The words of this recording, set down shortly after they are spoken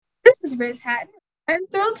is Riz Hatton. I'm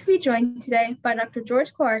thrilled to be joined today by Dr.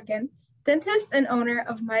 George Kawarkin, dentist and owner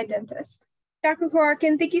of My Dentist. Dr.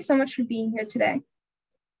 Kawarkin, thank you so much for being here today.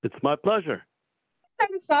 It's my pleasure.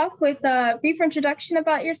 Start us off with a brief introduction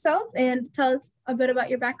about yourself and tell us a bit about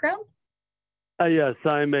your background. Yes,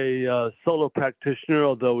 I'm a solo practitioner,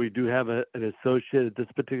 although we do have an associate at this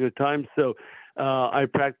particular time. So I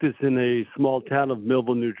practice in a small town of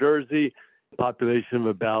Millville, New Jersey, population of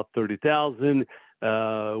about 30,000.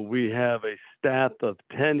 We have a staff of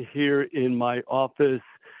 10 here in my office.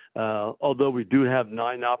 Although we do have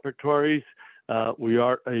 9 operatories, we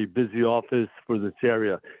are a busy office for this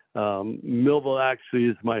area. Millville actually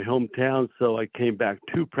is my hometown, so I came back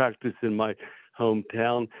to practice in my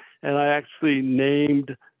hometown. And I actually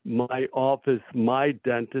named my office My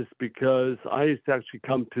Dentist because I used to actually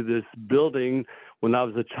come to this building when I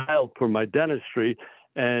was a child for my dentistry.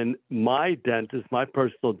 And my dentist, my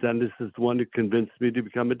personal dentist, is the one who convinced me to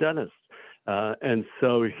become a dentist. And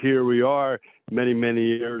so here we are many, many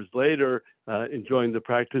years later, enjoying the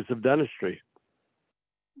practice of dentistry.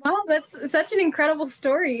 Wow, that's such an incredible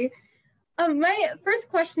story. My first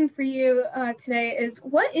question for you today is,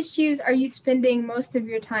 what issues are you spending most of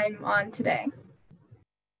your time on today?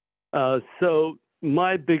 So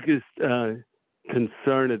my biggest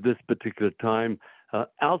concern at this particular time,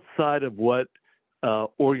 outside of what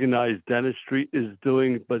organized dentistry is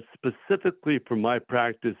doing, but specifically for my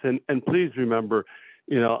practice, and please remember,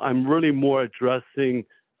 I'm really more addressing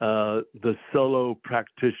the solo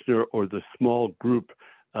practitioner or the small group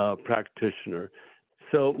practitioner.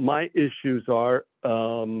 So my issues are,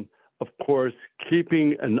 of course,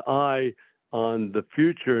 keeping an eye on the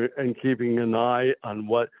future and keeping an eye on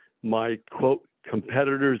what my, quote,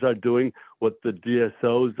 competitors are doing, what the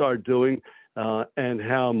DSOs are doing, and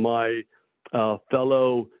how my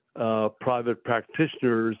fellow private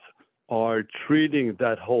practitioners are treating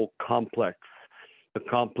that whole complex, the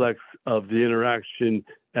complex of the interaction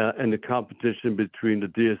and the competition between the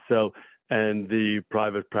DSO and the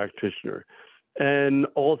private practitioner. And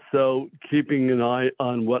also keeping an eye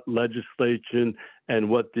on what legislation and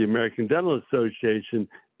what the American Dental Association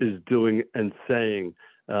is doing and saying.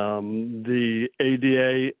 The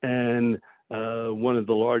ADA and one of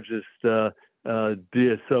the largest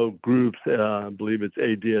DSO groups, I believe it's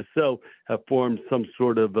ADSO, have formed some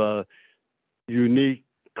sort of unique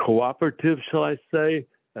cooperative, shall I say.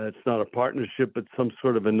 It's not a partnership, but some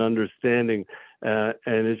sort of an understanding. And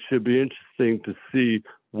it should be interesting to see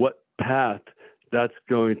what path that's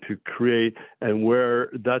going to create and where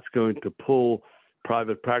that's going to pull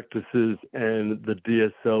private practices and the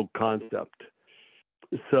DSO concept.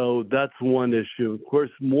 So that's one issue. Of course,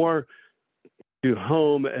 more to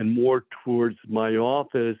home and more towards my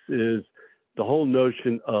office is the whole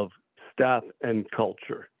notion of staff and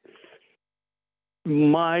culture.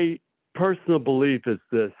 My personal belief is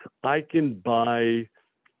this: I can buy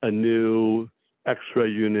a new X-ray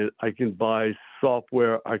unit, I can buy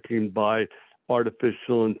software, I can buy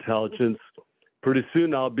artificial intelligence. Pretty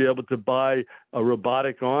soon I'll be able to buy a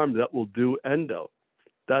robotic arm that will do endo.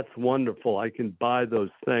 That's wonderful. I can buy those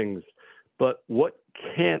things. But what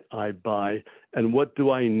can't I buy, and what do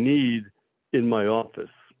I need in my office?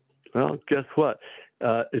 Well, guess what?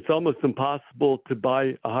 It's almost impossible to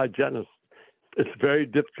buy a hygienist. It's very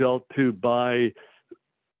difficult to buy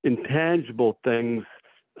intangible things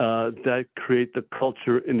that create the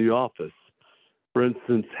culture in the office. For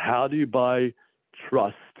instance, how do you buy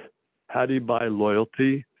trust? How do you buy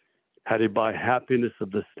loyalty? How do you buy happiness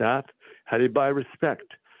of the staff? How do you buy respect?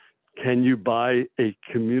 Can you buy a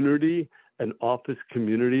community, an office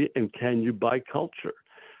community, and can you buy culture?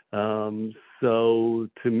 So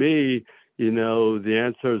to me, the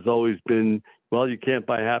answer has always been, well, you can't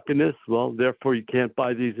buy happiness. Well, therefore, you can't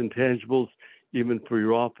buy these intangibles even for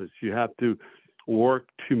your office. You have to work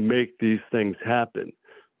to make these things happen.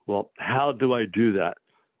 Well, how do I do that?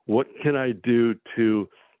 What can I do to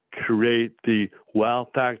create the wow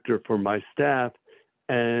factor for my staff?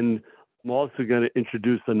 And I'm also going to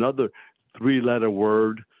introduce another 3-letter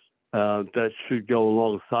word that should go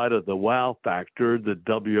alongside of the wow factor, the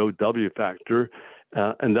WOW factor,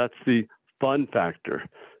 and that's the fun factor.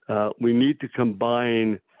 We need to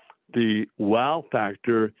combine the wow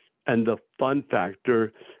factor and the fun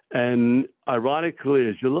factor. And ironically,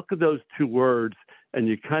 as you look at those 2 words and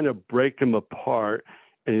you kind of break them apart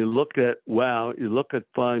and you look at wow, you look at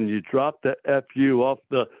fun, you drop the FU off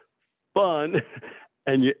the fun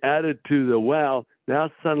and you add it to the wow, now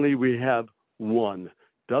suddenly we have one,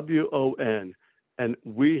 WON, and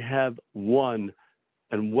we have won.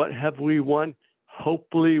 And what have we won?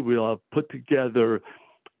 Hopefully we'll have put together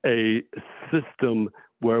a system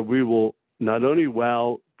where we will not only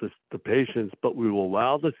wow the patients, but we will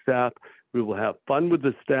wow the staff. We will have fun with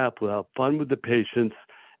the staff. We'll have fun with the patients,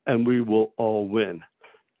 and we will all win.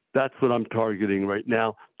 That's what I'm targeting right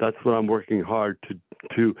now. That's what I'm working hard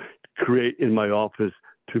to create in my office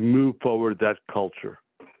to move forward that culture.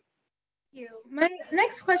 Thank you. My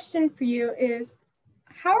next question for you is,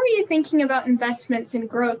 how are you thinking about investments in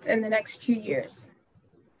growth in the next 2 years?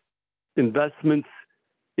 Investments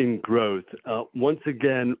in growth. Once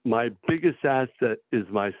again, my biggest asset is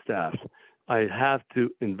my staff. I have to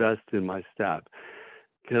invest in my staff.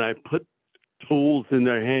 Can I put tools in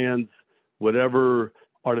their hands, whatever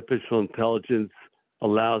artificial intelligence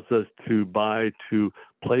allows us to buy, to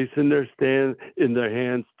place in their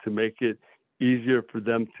hands to make it easier for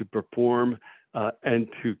them to perform and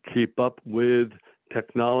to keep up with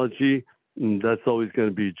technology? And that's always going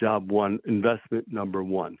to be job one, investment number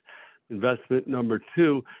one. Investment number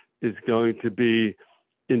two is going to be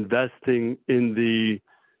investing in the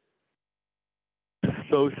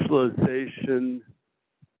socialization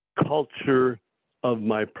culture of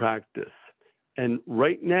my practice. And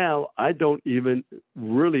right now, I don't even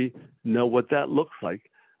really know what that looks like.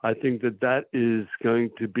 I think that is going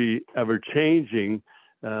to be ever changing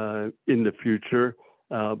in the future.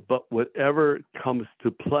 But whatever comes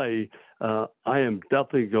to play, I am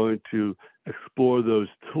definitely going to explore those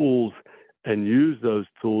tools and use those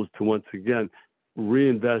tools to once again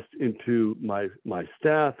reinvest into my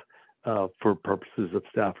staff for purposes of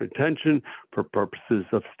staff retention, for purposes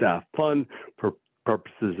of staff fun, for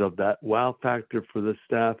purposes of that wow factor for the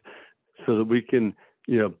staff, so that we can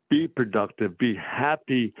be productive, be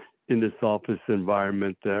happy in this office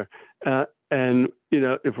environment there. And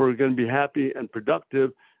if we're going to be happy and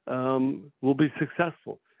productive, we'll be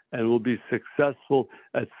successful, and we'll be successful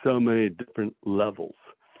at so many different levels.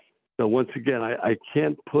 So once again, I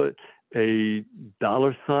can't put a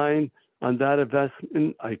dollar sign on that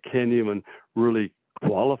investment. I can't even really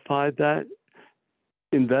qualify that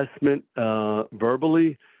investment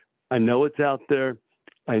verbally. I know it's out there.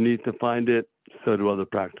 I need to find it. So do other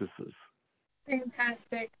practices.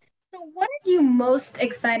 Fantastic. So what are you most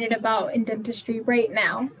excited about in dentistry right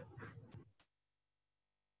now?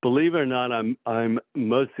 Believe it or not, I'm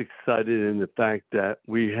most excited in the fact that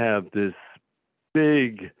we have this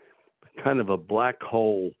big kind of a black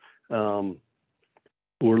hole. We're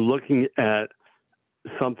looking at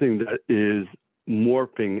something that is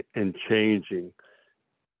morphing and changing.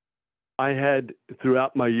 I had,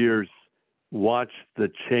 throughout my years, watched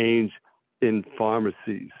the change in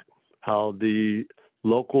pharmacies, how the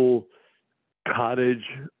local cottage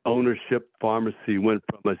ownership pharmacy went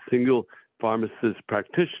from a single pharmacist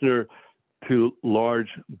practitioner to large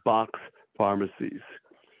box pharmacies.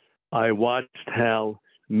 I watched how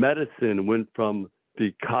medicine went from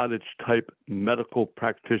the cottage type medical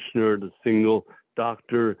practitioner, the single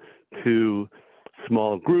doctor, to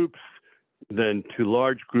small groups, then to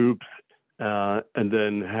large groups, and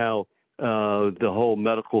then how the whole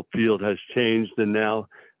medical field has changed, and now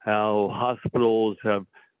how hospitals have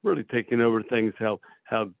really taken over things, how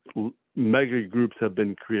mega groups have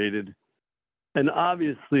been created. And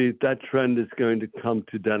obviously that trend is going to come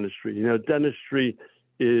to dentistry. Dentistry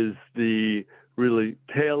is the really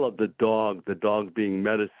tail of the dog being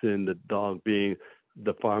medicine, the dog being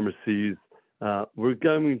the pharmacies. We're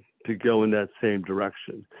going to go in that same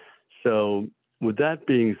direction. So with that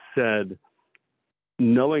being said,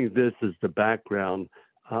 knowing this as the background,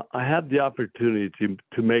 I have the opportunity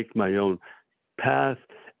to make my own path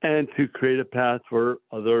and to create a path for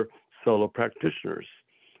other solo practitioners.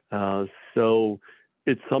 So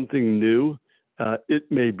it's something new. It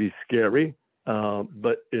may be scary,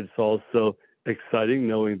 but it's also exciting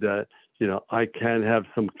knowing that, I can have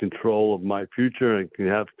some control of my future and can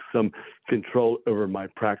have some control over my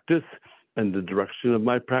practice and the direction of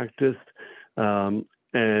my practice.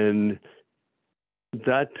 And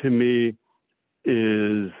that to me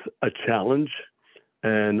is a challenge.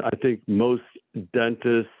 And I think most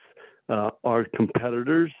dentists are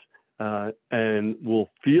competitors and will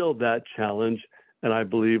feel that challenge, and I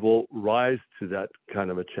believe will rise to that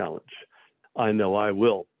kind of a challenge. I know I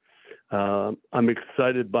will. I'm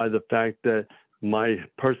excited by the fact that my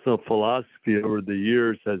personal philosophy over the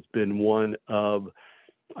years has been one of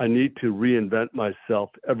I need to reinvent myself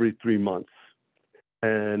every 3 months.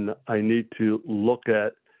 And I need to look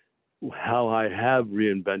at how I have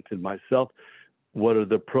reinvented myself. What are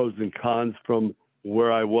the pros and cons from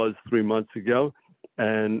where I was 3 months ago?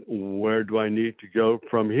 And where do I need to go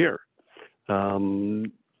from here?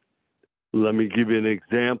 Let me give you an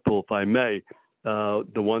example, if I may. The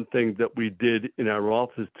one thing that we did in our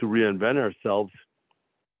office to reinvent ourselves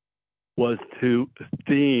was to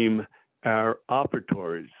theme our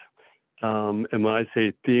operatories. And when I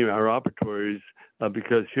say theme, our operatories,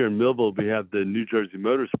 because here in Millville, we have the New Jersey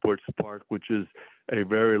Motorsports Park, which is a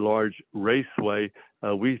very large raceway.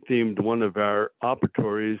 We themed one of our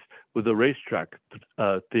operatories with a racetrack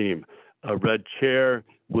theme, a red chair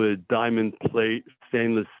with diamond plate,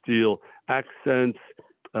 stainless steel accents,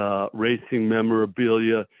 racing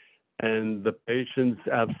memorabilia, and the patients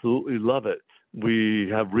absolutely love it. We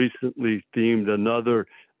have recently themed another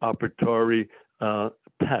operatory,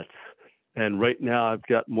 pets. And right now I've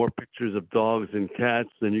got more pictures of dogs and cats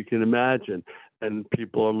than you can imagine, and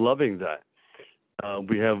people are loving that.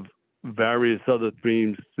 We have various other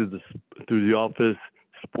themes through the office,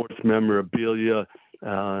 sports memorabilia,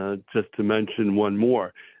 just to mention one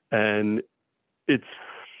more. And it's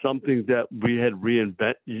something that we had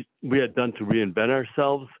done to reinvent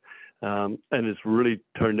ourselves, and it's really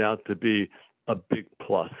turned out to be a big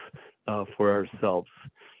plus for ourselves.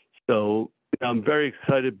 So I'm very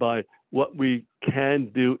excited by what we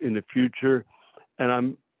can do in the future,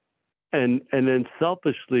 and then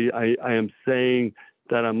selfishly, I am saying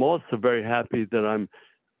that I'm also very happy that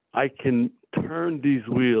I can turn these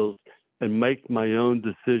wheels and make my own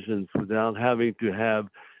decisions without having to have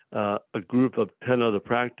a group of 10 other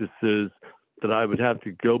practices that I would have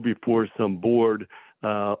to go before some board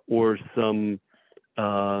or some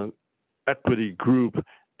equity group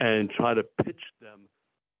and try to pitch them.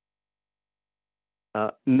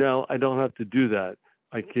 No, I don't have to do that.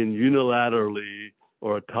 I can unilaterally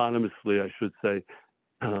or autonomously, I should say,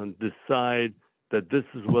 decide that this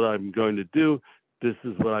is what I'm going to do. This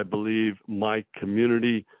is what I believe my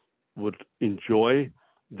community would enjoy.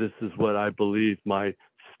 This is what I believe my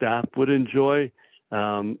staff would enjoy.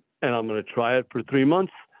 And I'm going to try it for 3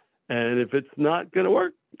 months. And if it's not going to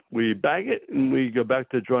work, we bag it and we go back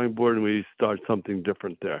to the drawing board and we start something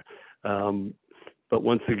different there. But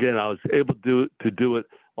once again, I was able to do it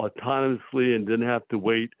autonomously and didn't have to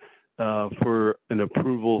wait for an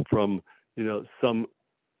approval from, some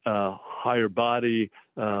higher body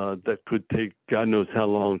that could take God knows how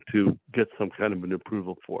long to get some kind of an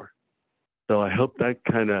approval for. So I hope that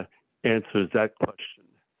kind of answers that question.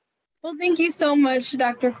 Well, thank you so much,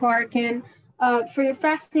 Dr. Kwarkin, for your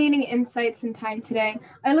fascinating insights and time today.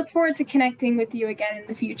 I look forward to connecting with you again in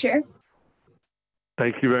the future.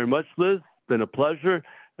 Thank you very much, Liz. It's been a pleasure.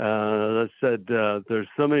 As I said, there's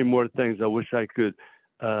so many more things I wish I could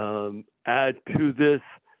add to this.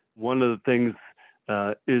 One of the things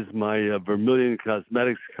is my Vermilion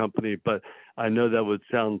Cosmetics company, but I know that would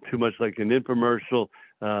sound too much like an infomercial.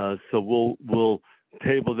 So we'll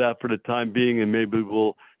table that for the time being, and maybe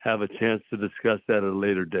we'll have a chance to discuss that at a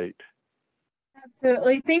later date.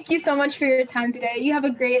 Absolutely. Thank you so much for your time today. You have a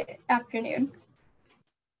great afternoon.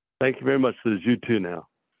 Thank you very much, Liz. You too now.